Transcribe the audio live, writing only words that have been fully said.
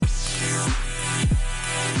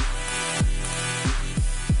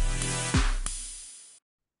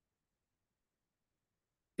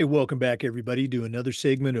Hey, welcome back, everybody, to another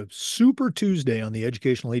segment of Super Tuesday on the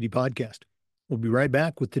Educational AD Podcast. We'll be right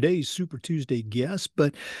back with today's Super Tuesday guest.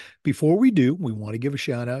 But before we do, we want to give a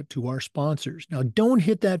shout out to our sponsors. Now, don't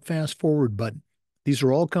hit that fast forward button. These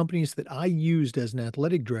are all companies that I used as an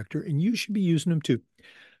athletic director, and you should be using them too.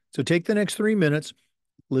 So take the next 3 minutes,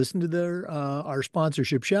 listen to our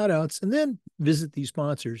sponsorship shout outs, and then visit these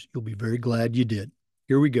sponsors. You'll be very glad you did.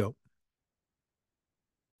 Here we go.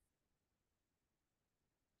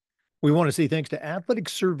 We want to say thanks to Athletic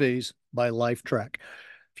Surveys by LifeTrack.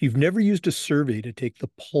 If you've never used a survey to take the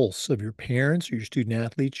pulse of your parents or your student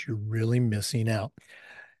athletes, you're really missing out.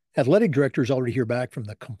 Athletic directors already hear back from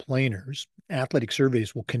the complainers. Athletic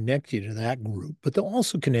Surveys will connect you to that group, but they'll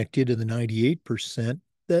also connect you to the 98%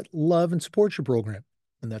 that love and support your program.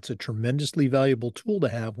 And that's a tremendously valuable tool to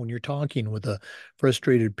have when you're talking with a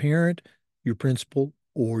frustrated parent, your principal,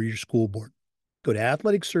 or your school board. Go to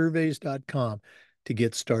athleticsurveys.com to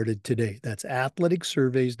get started today. That's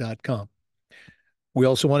athleticsurveys.com. We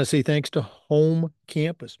also want to say thanks to Home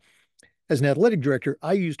Campus. As an athletic director,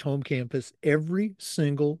 I used Home Campus every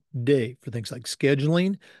single day for things like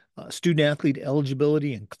scheduling, student athlete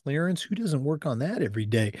eligibility and clearance. Who doesn't work on that every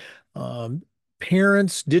day?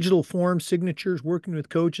 Parents, digital forms, signatures, working with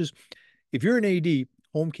coaches. If you're an AD,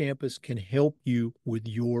 Home Campus can help you with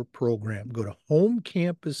your program. Go to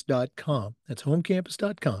homecampus.com. That's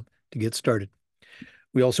homecampus.com to get started.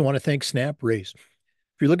 We also want to thank SnapRaise.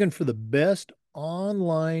 If you're looking for the best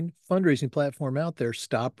online fundraising platform out there,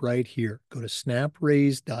 stop right here. Go to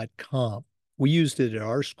snapraise.com. We used it at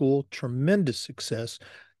our school, tremendous success.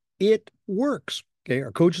 It works. Okay,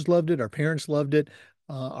 our coaches loved it, our parents loved it,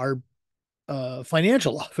 our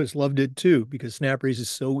financial office loved it too, because SnapRaise is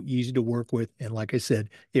so easy to work with. And like I said,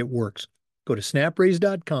 it works. Go to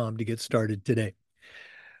snapraise.com to get started today.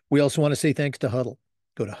 We also want to say thanks to Huddle.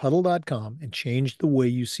 Go to huddle.com and change the way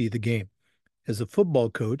you see the game. As a football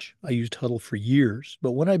coach, I used Huddle for years,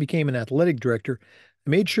 but when I became an athletic director, I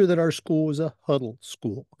made sure that our school was a Huddle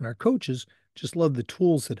school, and our coaches just loved the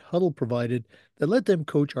tools that Huddle provided that let them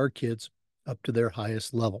coach our kids up to their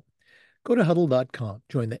highest level. Go to huddle.com,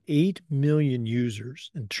 join the 8 million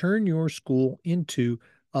users, and turn your school into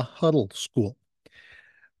a Huddle school.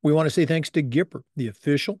 We want to say thanks to Gipper, the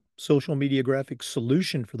official social media graphics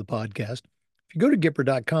solution for the podcast. If you go to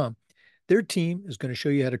Gipper.com, their team is going to show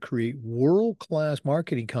you how to create world-class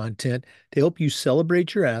marketing content to help you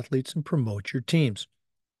celebrate your athletes and promote your teams.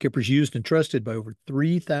 Gipper's used and trusted by over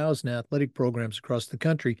 3,000 athletic programs across the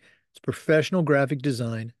country. It's professional graphic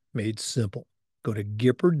design made simple. Go to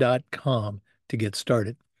Gipper.com to get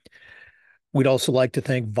started. We'd also like to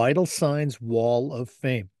thank Vital Signs Wall of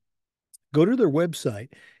Fame. Go to their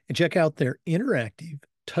website and check out their interactive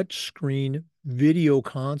touchscreen video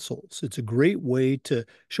consoles. It's a great way to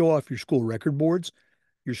show off your school record boards,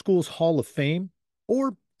 your school's Hall of Fame,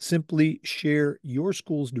 or simply share your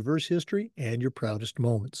school's diverse history and your proudest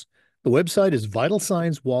moments. The website is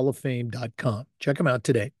vitalsignswalloffame.com. Check them out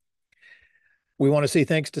today. We want to say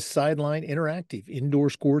thanks to Sideline Interactive,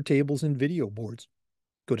 indoor score tables and video boards.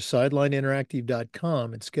 Go to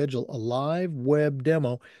sidelineinteractive.com and schedule a live web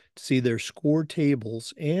demo to see their score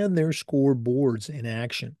tables and their score boards in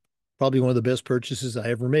action. Probably one of the best purchases I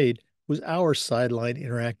ever made was our Sideline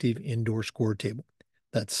Interactive indoor score table.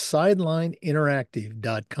 That's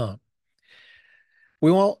sidelineinteractive.com. We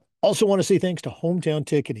also want to say thanks to Hometown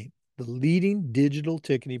Ticketing, the leading digital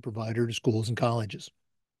ticketing provider to schools and colleges.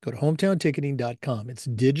 Go to hometownticketing.com. It's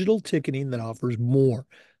digital ticketing that offers more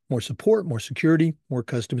support, more security, more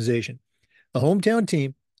customization. The Hometown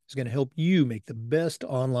team is going to help you make the best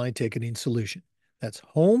online ticketing solution. That's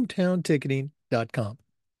hometownticketing.com.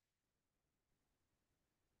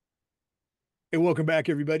 Hey, welcome back,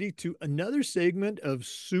 everybody, to another segment of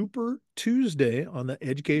Super Tuesday on the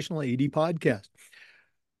Educational AD Podcast.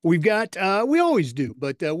 We've got, we always do,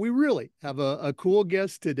 but we really have a cool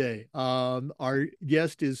guest today. Our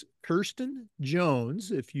guest is Kirsten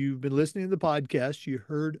Jones. If you've been listening to the podcast, you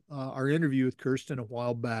heard our interview with Kirsten a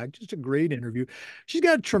while back. Just a great interview. She's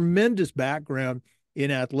got a tremendous background in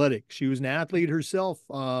athletics. She was an athlete herself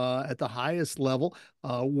at the highest level,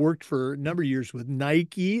 worked for a number of years with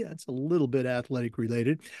Nike. That's a little bit athletic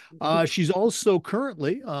related. She's also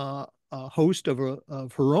currently host of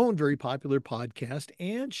her own very popular podcast,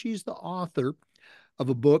 and she's the author of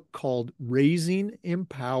a book called Raising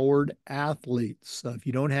Empowered Athletes. If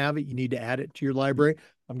you don't have it, you need to add it to your library.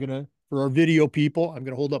 For our video people, I'm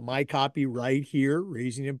going to hold up my copy right here,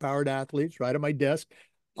 Raising Empowered Athletes, right on my desk.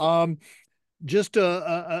 Just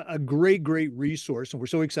a great resource, and we're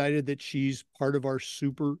so excited that she's part of our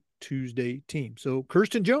Super Tuesday team. So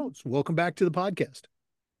Kirsten Jones, welcome back to the podcast.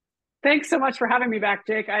 Thanks so much for having me back,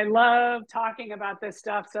 Jake. I love talking about this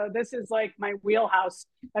stuff. So this is like my wheelhouse.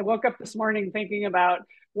 I woke up this morning thinking about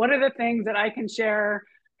what are the things that I can share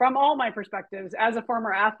from all my perspectives as a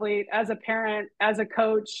former athlete, as a parent, as a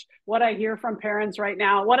coach, what I hear from parents right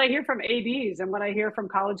now, what I hear from ADs and what I hear from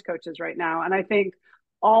college coaches right now. And I think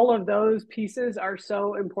all of those pieces are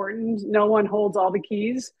so important. No one holds all the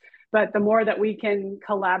keys, but the more that we can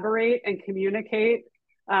collaborate and communicate,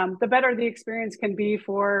 the better the experience can be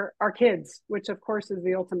for our kids, which of course is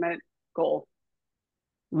the ultimate goal.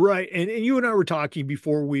 Right. And you and I were talking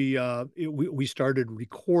before we started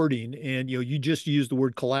recording, and you just used the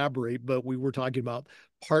word collaborate, but we were talking about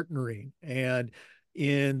partnering. And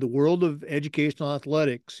in the world of educational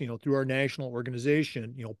athletics, through our national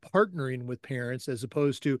organization, partnering with parents as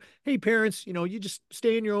opposed to, hey, parents, you just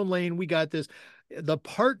stay in your own lane. We got this. The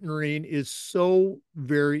partnering is so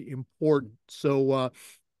very important. So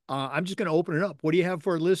I'm just going to open it up. What do you have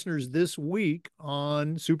for our listeners this week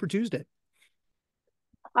on Super Tuesday?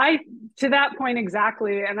 I to that point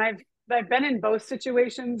exactly, and I've been in both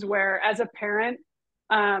situations where, as a parent,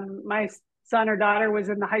 my son or daughter was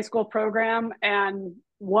in the high school program, and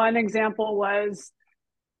one example was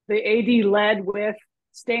the AD led with,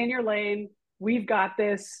 "Stay in your lane. We've got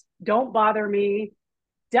this. Don't bother me.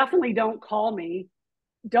 Definitely don't call me.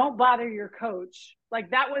 Don't bother your coach."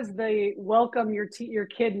 Like that was the welcome your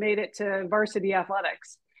kid made it to varsity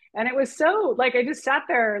athletics, and it was so like I just sat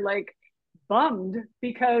there like bummed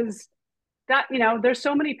because that there's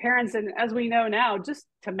so many parents, and as we know now, just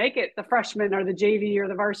to make it the freshman or the JV or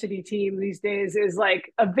the varsity team these days is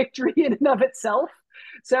like a victory in and of itself.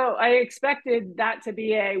 So I expected that to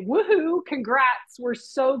be a woohoo, congrats, we're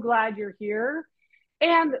so glad you're here,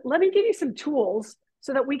 and let me give you some tools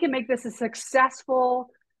so that we can make this a successful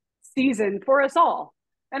season for us all.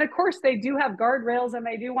 And of course, they do have guardrails and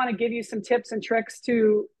they do want to give you some tips and tricks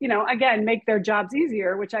to, again, make their jobs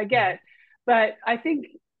easier, which I get. But I think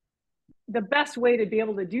the best way to be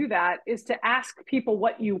able to do that is to ask people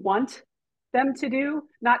what you want them to do,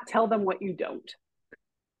 not tell them what you don't.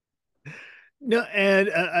 No, and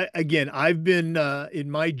again, I've been in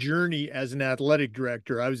my journey as an athletic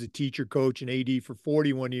director. I was a teacher, coach, and AD for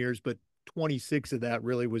 41 years, but 26 of that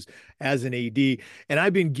really was as an AD. And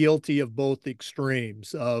I've been guilty of both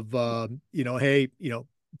extremes of, hey,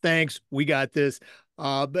 thanks, we got this.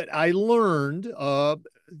 But I learned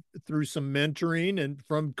through some mentoring and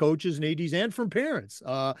from coaches and ADs and from parents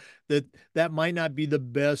that that might not be the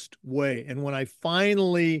best way. And when I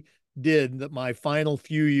finally did that my final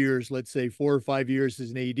few years, let's say 4 or 5 years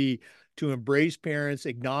as an AD, to embrace parents,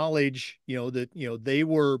 acknowledge, that, they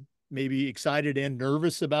were maybe excited and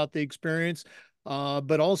nervous about the experience,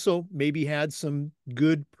 but also maybe had some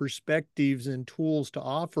good perspectives and tools to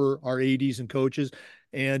offer our ADs and coaches.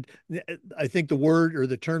 And I think the word or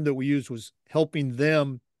the term that we used was helping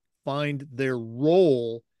them find their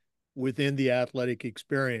role within the athletic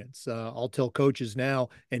experience. I'll tell coaches now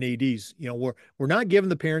and ADs, we're not giving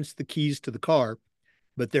the parents the keys to the car,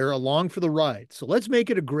 but they're along for the ride. So let's make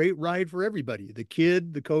it a great ride for everybody, the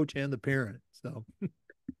kid, the coach, and the parent. So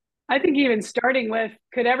I think even starting with,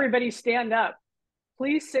 could everybody stand up?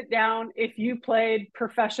 Please sit down if you played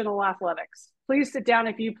professional athletics. Please sit down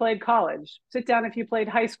if you played college. Sit down if you played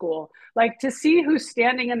high school. Like to see who's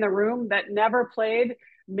standing in the room that never played,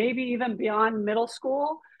 maybe even beyond middle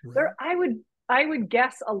school. right. I would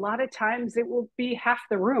guess a lot of times it will be half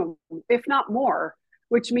the room, if not more,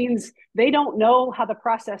 which means they don't know how the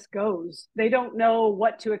process goes. They don't know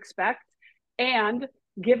what to expect. And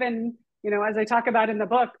given, as I talk about in the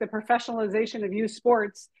book, the professionalization of youth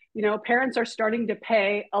sports, parents are starting to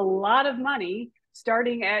pay a lot of money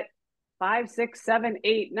starting at 5, 6, 7,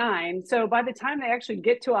 8, 9. So by the time they actually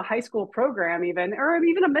get to a high school program, even, or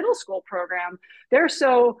even a middle school program, they're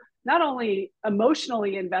so not only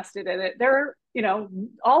emotionally invested in it, they're,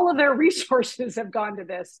 all of their resources have gone to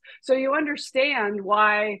this. So you understand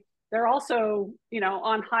why they're also,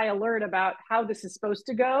 on high alert about how this is supposed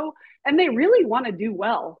to go. And they really want to do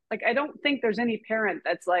well. Like, I don't think there's any parent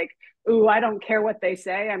that's like, ooh, I don't care what they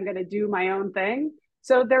say, I'm going to do my own thing.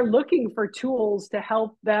 So they're looking for tools to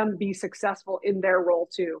help them be successful in their role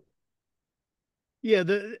too. Yeah,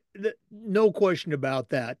 the no question about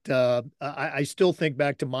that. I still think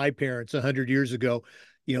back to my parents 100 years ago.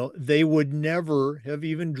 They would never have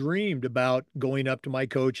even dreamed about going up to my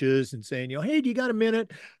coaches and saying, hey, do you got a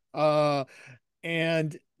minute? Uh,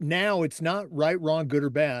 and now it's not right, wrong, good or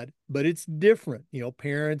bad, but it's different.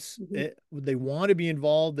 Parents, Mm-hmm. they want to be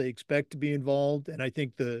involved, they expect to be involved, and I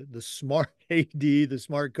think the smart AD, the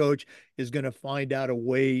smart coach, is going to find out a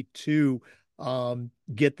way to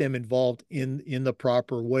get them involved in the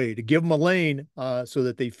proper way, to give them a lane so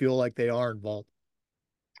that they feel like they are involved.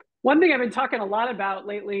 One thing I've been talking a lot about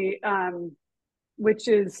lately, which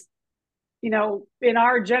is, in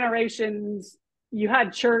our generations, you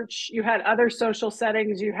had church, you had other social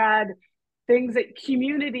settings, you had things that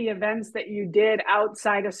community events that you did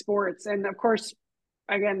outside of sports. And of course,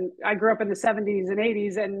 again, I grew up in the 70s and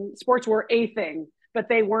 80s, and sports were a thing, but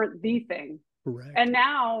they weren't the thing. Correct. And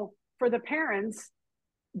now for the parents,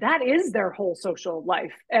 that is their whole social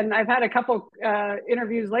life. And I've had a couple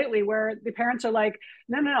interviews lately where the parents are like,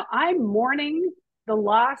 no, I'm mourning the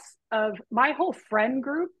loss of my whole friend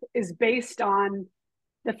group is based on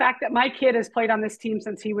the fact that my kid has played on this team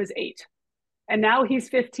since he was 8. And now he's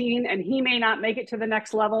 15 and he may not make it to the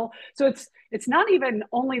next level. So it's not even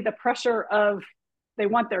only the pressure of they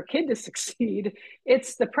want their kid to succeed.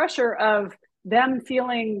 It's the pressure of them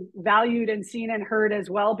feeling valued and seen and heard as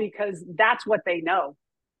well, because that's what they know.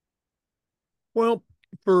 Well,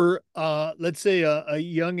 for let's say a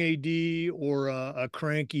young AD or a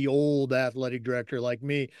cranky old athletic director like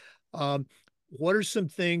me, what are some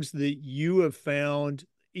things that you have found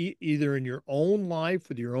either in your own life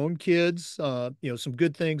with your own kids, some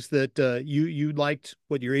good things that you liked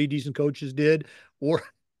what your ADs and coaches did, or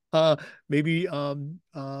uh, maybe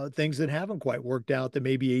things that haven't quite worked out that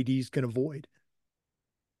maybe ADs can avoid?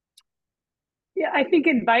 Yeah, I think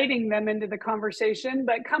inviting them into the conversation,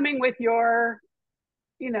 but coming with your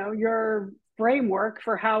framework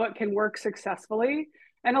for how it can work successfully.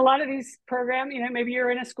 And a lot of these programs, maybe you're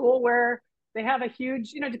in a school where they have a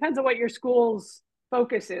huge, depends on what your school's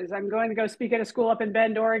focus is. I'm going to go speak at a school up in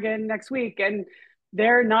Bend, Oregon next week, and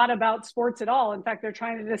they're not about sports at all. In fact, they're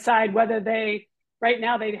trying to decide whether right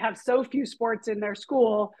now, they have so few sports in their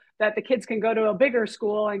school that the kids can go to a bigger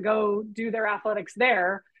school and go do their athletics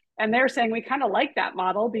there. And they're saying we kind of like that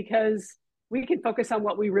model because we can focus on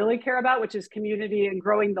what we really care about, which is community and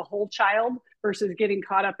growing the whole child versus getting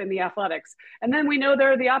caught up in the athletics. And then we know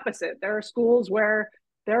they're the opposite. There are schools where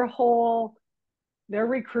they're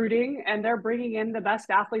recruiting and they're bringing in the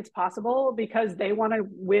best athletes possible because they want to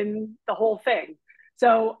win the whole thing.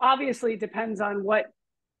 So obviously it depends on what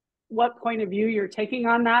point of view you're taking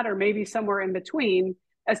on that, or maybe somewhere in between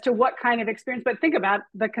as to what kind of experience. But think about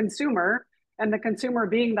the consumer, and the consumer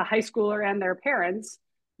being the high schooler and their parents.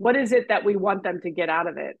 What is it that we want them to get out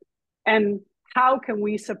of it? And how can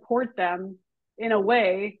we support them in a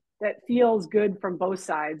way that feels good from both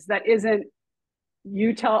sides? That isn't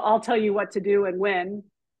I'll tell you what to do and when,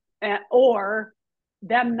 or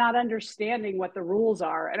them not understanding what the rules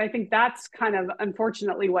are. And I think that's kind of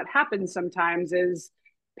unfortunately what happens sometimes is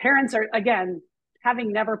parents are, again,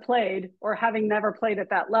 having never played or having never played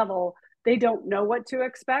at that level, they don't know what to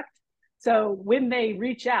expect. So when they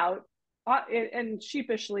reach out and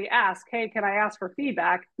sheepishly ask, hey, can I ask for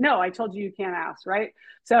feedback? No, I told you can't ask, right?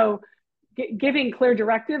 So giving clear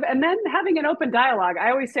directive and then having an open dialogue.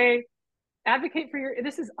 I always say, advocate for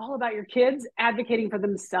this is all about your kids advocating for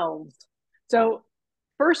themselves. So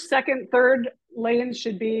first, second, third lanes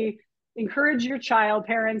should be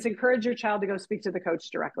parents encourage your child to go speak to the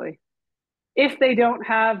coach directly. If they don't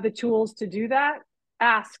have the tools to do that,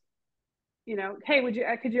 ask, hey,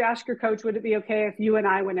 could you ask your coach, would it be okay if you and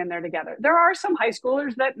I went in there together? There are some high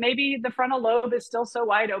schoolers that maybe the frontal lobe is still so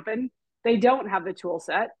wide open, they don't have the tool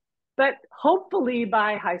set, but hopefully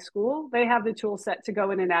by high school, they have the tool set to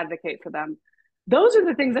go in and advocate for them. Those are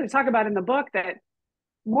the things that I talk about in the book, that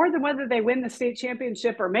more than whether they win the state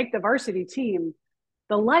championship or make the varsity team,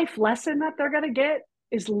 the life lesson that they're going to get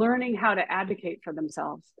is learning how to advocate for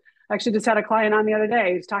themselves. I actually just had a client on the other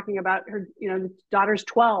day who's talking about her, daughter's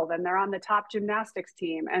 12 and they're on the top gymnastics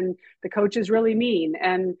team and the coach is really mean.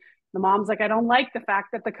 And the mom's like, I don't like the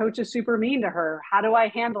fact that the coach is super mean to her. How do I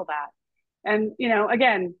handle that? And,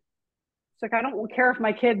 again, it's like, I don't care if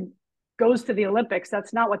my kid goes to the Olympics.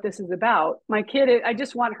 That's not what this is about. My kid, I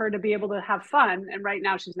just want her to be able to have fun. And right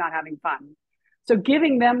now she's not having fun. So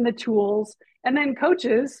giving them the tools, and then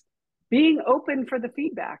coaches being open for the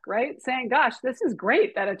feedback, right? Saying, gosh, this is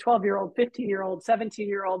great that a 12-year-old, 15-year-old,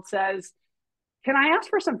 17-year-old says, can I ask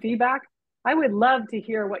for some feedback? I would love to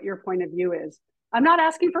hear what your point of view is. I'm not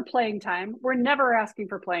asking for playing time. We're never asking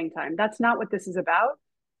for playing time. That's not what this is about.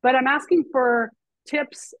 But I'm asking for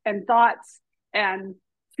tips and thoughts and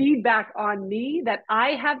feedback on me that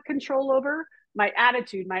I have control over, my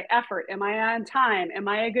attitude, my effort. Am I on time? Am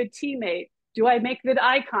I a good teammate? Do I make good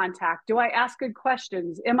eye contact? Do I ask good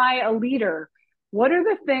questions? Am I a leader? What are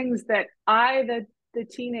the things that the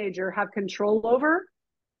teenager, have control over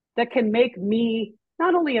that can make me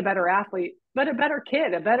not only a better athlete, but a better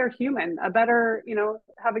kid, a better human, a better,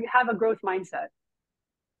 have a growth mindset?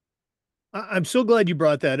 I'm so glad you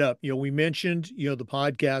brought that up. We mentioned, the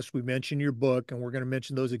podcast, we mentioned your book, and we're going to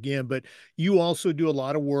mention those again, but you also do a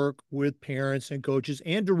lot of work with parents and coaches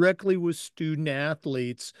and directly with student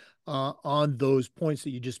athletes on those points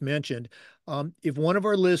that you just mentioned. If one of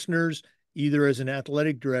our listeners, either as an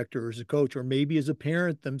athletic director or as a coach, or maybe as a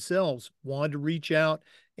parent themselves, wanted to reach out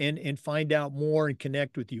and find out more and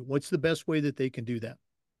connect with you, what's the best way that they can do that?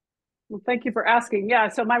 Well, thank you for asking. Yeah,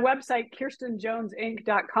 so my website,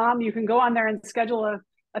 kirstenjonesinc.com, you can go on there and schedule a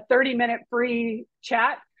 30-minute free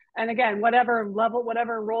chat. And again, whatever level,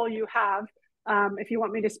 whatever role you have, if you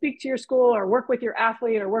want me to speak to your school or work with your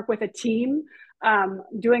athlete or work with a team,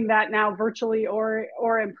 doing that now virtually or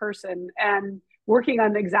in person, and working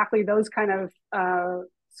on exactly those kind of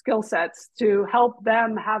skill sets to help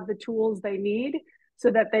them have the tools they need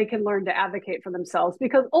so that they can learn to advocate for themselves.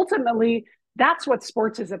 Because ultimately, that's what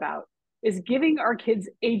sports is about, is giving our kids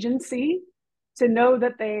agency to know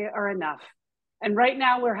that they are enough. And right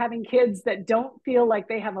now we're having kids that don't feel like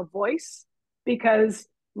they have a voice because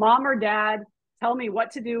mom or dad tell me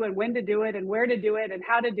what to do and when to do it and where to do it and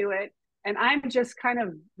how to do it. And I'm just kind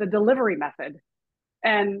of the delivery method.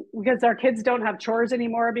 And because our kids don't have chores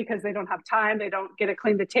anymore, because they don't have time, they don't get to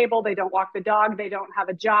clean the table, they don't walk the dog, they don't have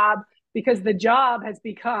a job, because the job has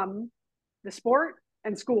become the sport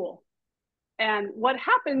and school. And what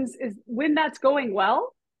happens is when that's going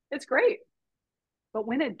well, it's great. But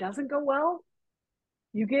when it doesn't go well,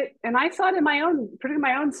 you get, and I saw it in my own, particularly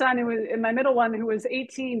my own son, who was in my middle one, who was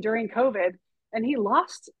 18 during COVID, and he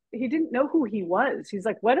didn't know who he was. He's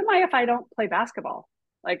like, what am I if I don't play basketball?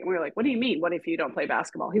 Like, and we were like, what do you mean? What if you don't play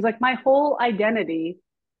basketball? He's like, my whole identity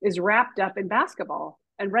is wrapped up in basketball.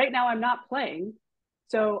 And right now I'm not playing.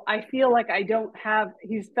 So I feel like I don't have,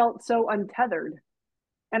 he's felt so untethered.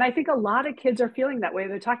 And I think a lot of kids are feeling that way.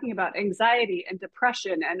 They're talking about anxiety and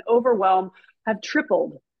depression and overwhelm have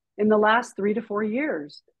tripled in the last 3 to 4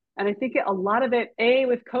 years. And I think a lot of it, A,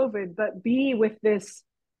 with COVID, but B, with this,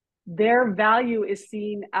 their value is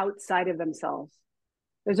seen outside of themselves.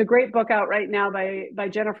 There's a great book out right now by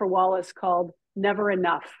Jennifer Wallace called Never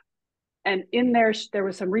Enough. And in there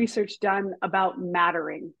was some research done about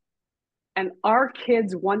mattering. And our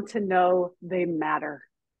kids want to know they matter,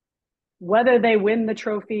 whether they win the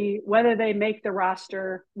trophy, whether they make the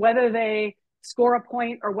roster, whether they score a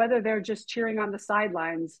point, or whether they're just cheering on the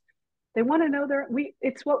sidelines. They want to know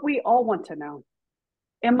it's what we all want to know.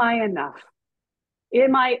 Am I enough?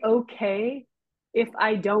 Am I okay if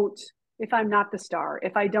if I'm not the star,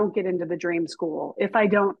 if I don't get into the dream school, if I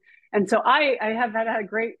don't? And so I have had a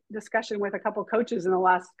great discussion with a couple of coaches in the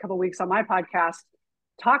last couple of weeks on my podcast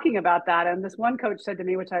talking about that. And this one coach said to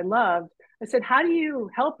me, which I loved, I said, how do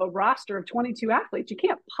you help a roster of 22 athletes? You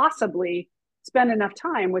can't possibly spend enough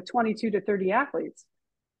time with 22 to 30 athletes.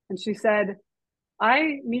 And she said,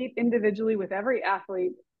 I meet individually with every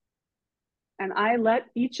athlete and I let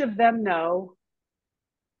each of them know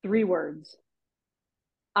 3 words.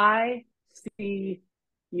 I see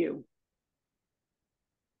you.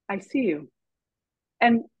 I see you.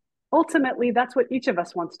 And ultimately, that's what each of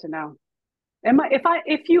us wants to know.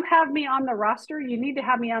 If you have me on the roster, you need to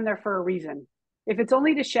have me on there for a reason. If it's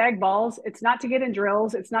only to shag balls, it's not to get in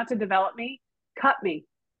drills, it's not to develop me, cut me.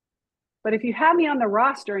 But if you have me on the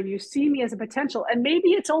roster and you see me as a potential, and maybe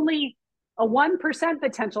it's only a 1%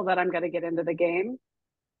 potential that I'm going to get into the game,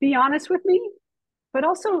 be honest with me, but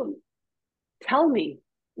also tell me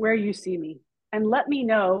where you see me and let me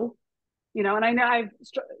know, and I know I've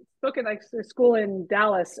spoken like a school in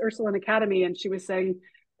Dallas, Ursuline Academy, and she was saying,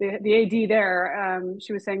 the AD there,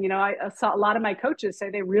 she was saying, I saw a lot of my coaches say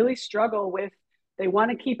they really struggle with, they want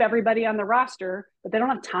to keep everybody on the roster, but they don't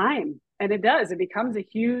have time. And it becomes a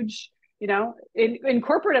huge, in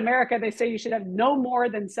corporate America, they say you should have no more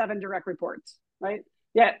than 7 direct reports, right?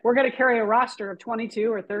 Yet we're going to carry a roster of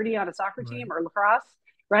 22 or 30 on a soccer team or lacrosse,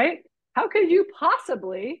 right? How could you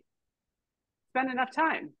possibly spend enough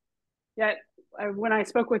time? Yet when I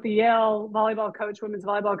spoke with the Yale volleyball coach, women's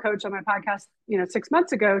volleyball coach on my podcast, 6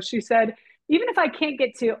 months ago, she said, even if I can't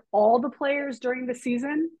get to all the players during the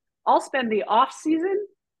season, I'll spend the off season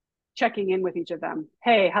checking in with each of them.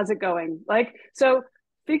 Hey, how's it going? So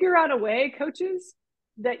figure out a way, coaches,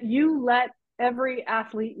 that you let every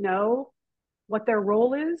athlete know what their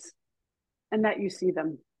role is and that you see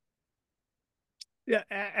them. Yeah,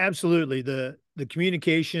 absolutely. The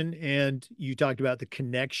communication, and you talked about the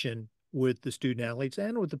connection with the student athletes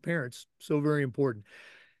and with the parents. So very important.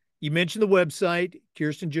 You mentioned the website,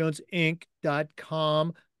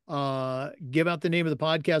 kirstenjonesinc.com. Give out the name of the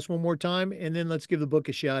podcast one more time, and then let's give the book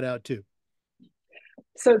a shout out too.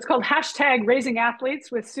 So it's called hashtag Raising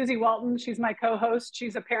Athletes with Susie Walton. She's my co-host.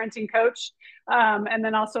 She's a parenting coach, and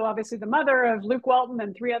then also obviously the mother of Luke Walton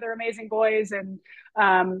and three other amazing boys. And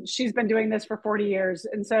she's been doing this for 40 years.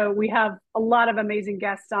 And so we have a lot of amazing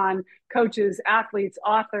guests on: coaches, athletes,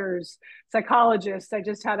 authors, psychologists. I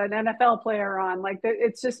just had an NFL player on. Like,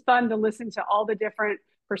 it's just fun to listen to all the different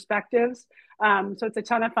perspectives. So it's a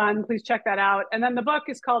ton of fun. Please check that out. And then the book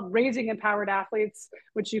is called Raising Empowered Athletes,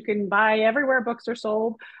 which you can buy everywhere books are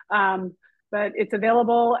sold. But it's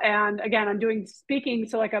available. And again, I'm doing speaking.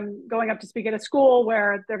 So like I'm going up to speak at a school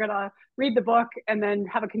where they're going to read the book and then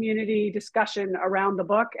have a community discussion around the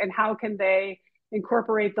book and how can they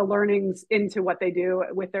incorporate the learnings into what they do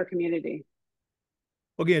with their community.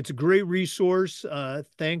 Okay, it's a great resource.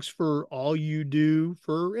 Thanks for all you do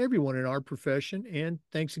for everyone in our profession. And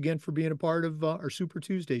thanks again for being a part of our Super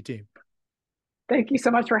Tuesday team. Thank you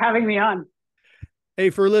so much for having me on.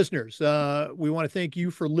 Hey, for listeners, we want to thank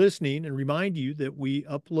you for listening and remind you that we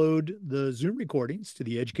upload the Zoom recordings to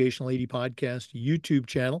the Educational AD Podcast YouTube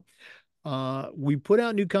channel. We put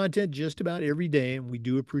out new content just about every day, and we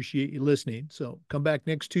do appreciate you listening. So come back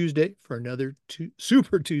next Tuesday for another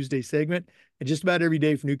Super Tuesday segment, and just about every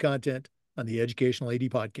day for new content on the Educational AD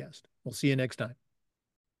Podcast. We'll see you next time.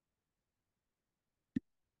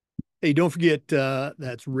 Hey, don't forget,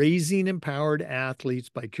 that's Raising Empowered Athletes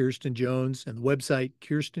by Kirsten Jones, and the website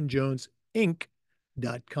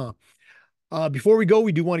kirstenjonesinc.com. Before we go,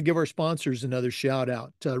 we do want to give our sponsors another shout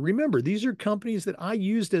out. Remember, these are companies that I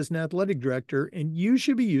used as an athletic director, and you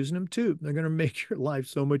should be using them too. They're going to make your life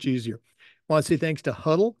so much easier. I want to say thanks to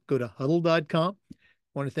Huddle. Go to huddle.com. I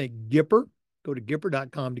want to thank Gipper. Go to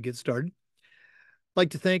gipper.com to get started. I'd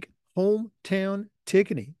like to thank Hometown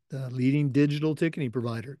Ticketing, the leading digital ticketing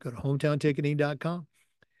provider. Go to hometownticketing.com. I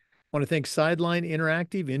want to thank Sideline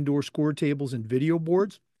Interactive, indoor score tables and video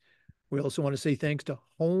boards. We also want to say thanks to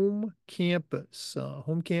Home Campus.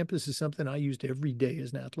 Home Campus is something I used every day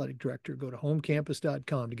as an athletic director. Go to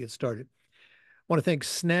homecampus.com to get started. I want to thank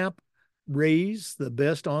Snap Raise, the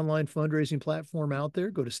best online fundraising platform out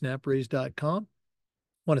there. Go to snapraise.com.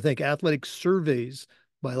 I want to thank Athletic Surveys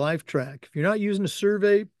by LifeTrack. If you're not using a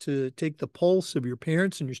survey to take the pulse of your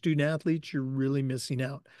parents and your student athletes, you're really missing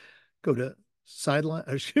out. Go to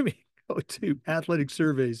go to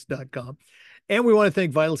athleticsurveys.com. And we want to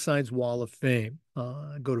thank Vital Signs Wall of Fame.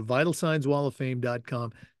 Go to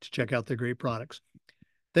vitalsignswalloffame.com to check out their great products.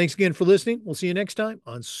 Thanks again for listening. We'll see you next time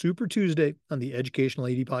on Super Tuesday on the Educational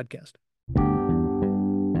AD Podcast.